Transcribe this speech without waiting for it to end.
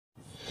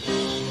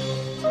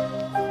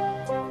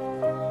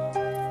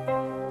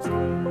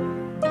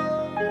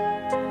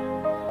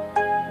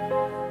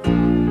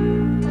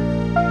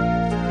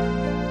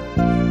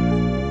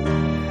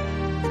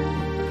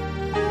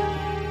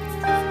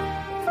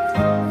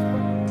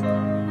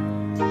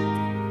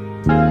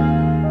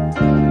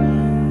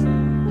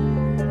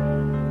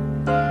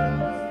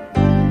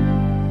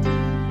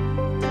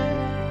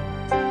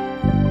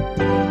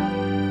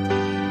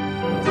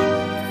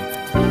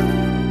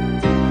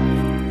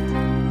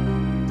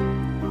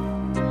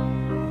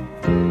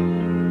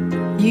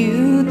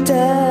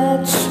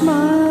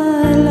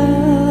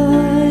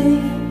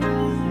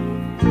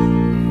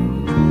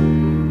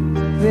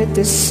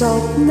the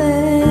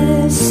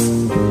softness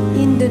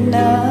in the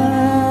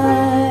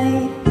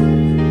night.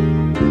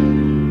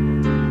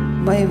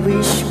 My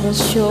wish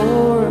was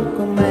your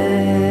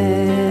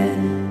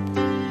command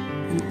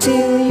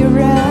until you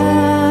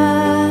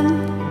ran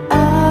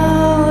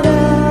out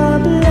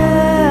of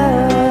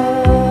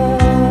love.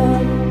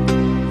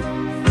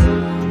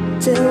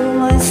 Tell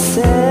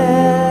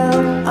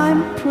myself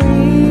I'm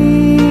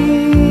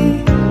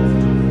free,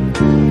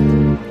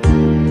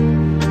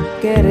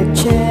 get a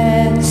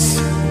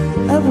chance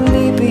of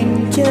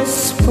living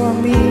just for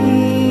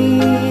me.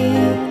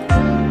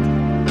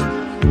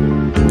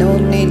 No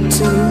need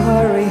to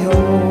hurry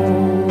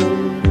home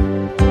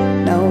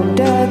now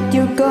that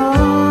you're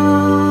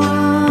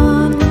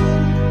gone.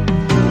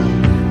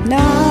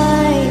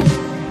 Night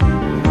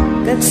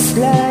that's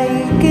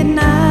like a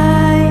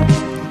night,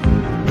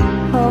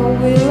 how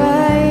will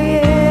I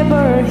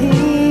ever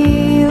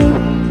heal?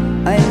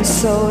 I'm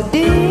so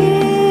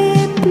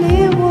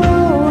deeply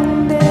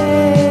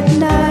wounded.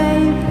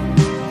 Night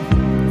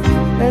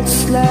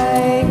that's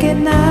like a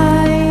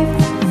knife,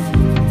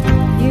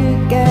 you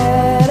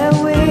get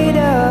away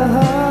the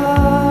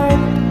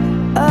heart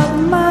of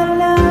my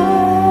life.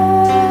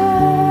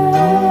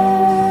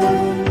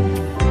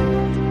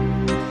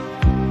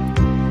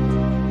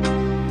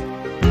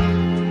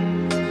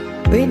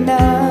 When I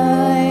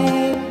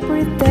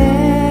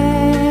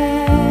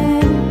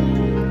pretend,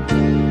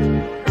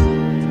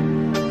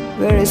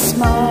 wear a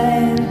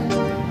smile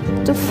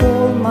to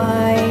fool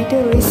my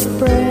dearest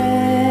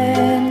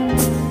friend.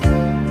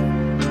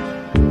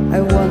 I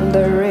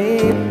wonder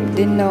if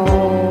they know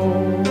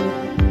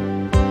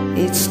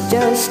it's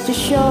just a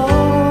show.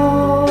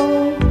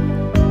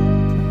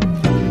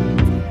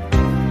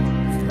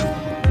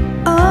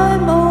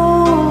 I'm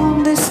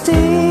on the stage,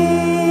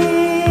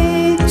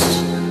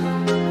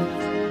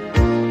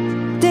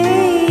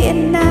 day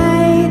and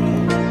night.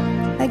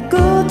 I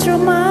go through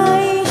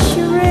my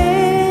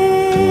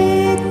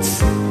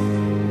charades,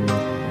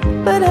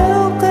 but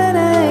how can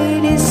I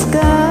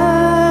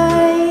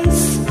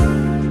disguise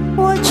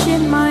what's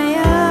in my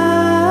eyes?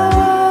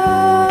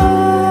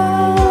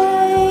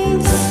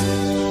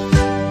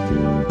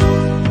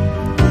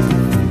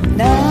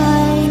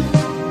 Night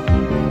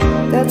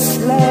that's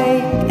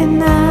like a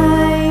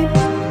knife,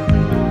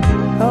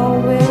 how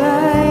will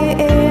I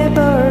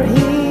ever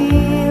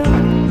heal?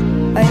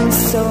 I'm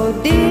so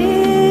deep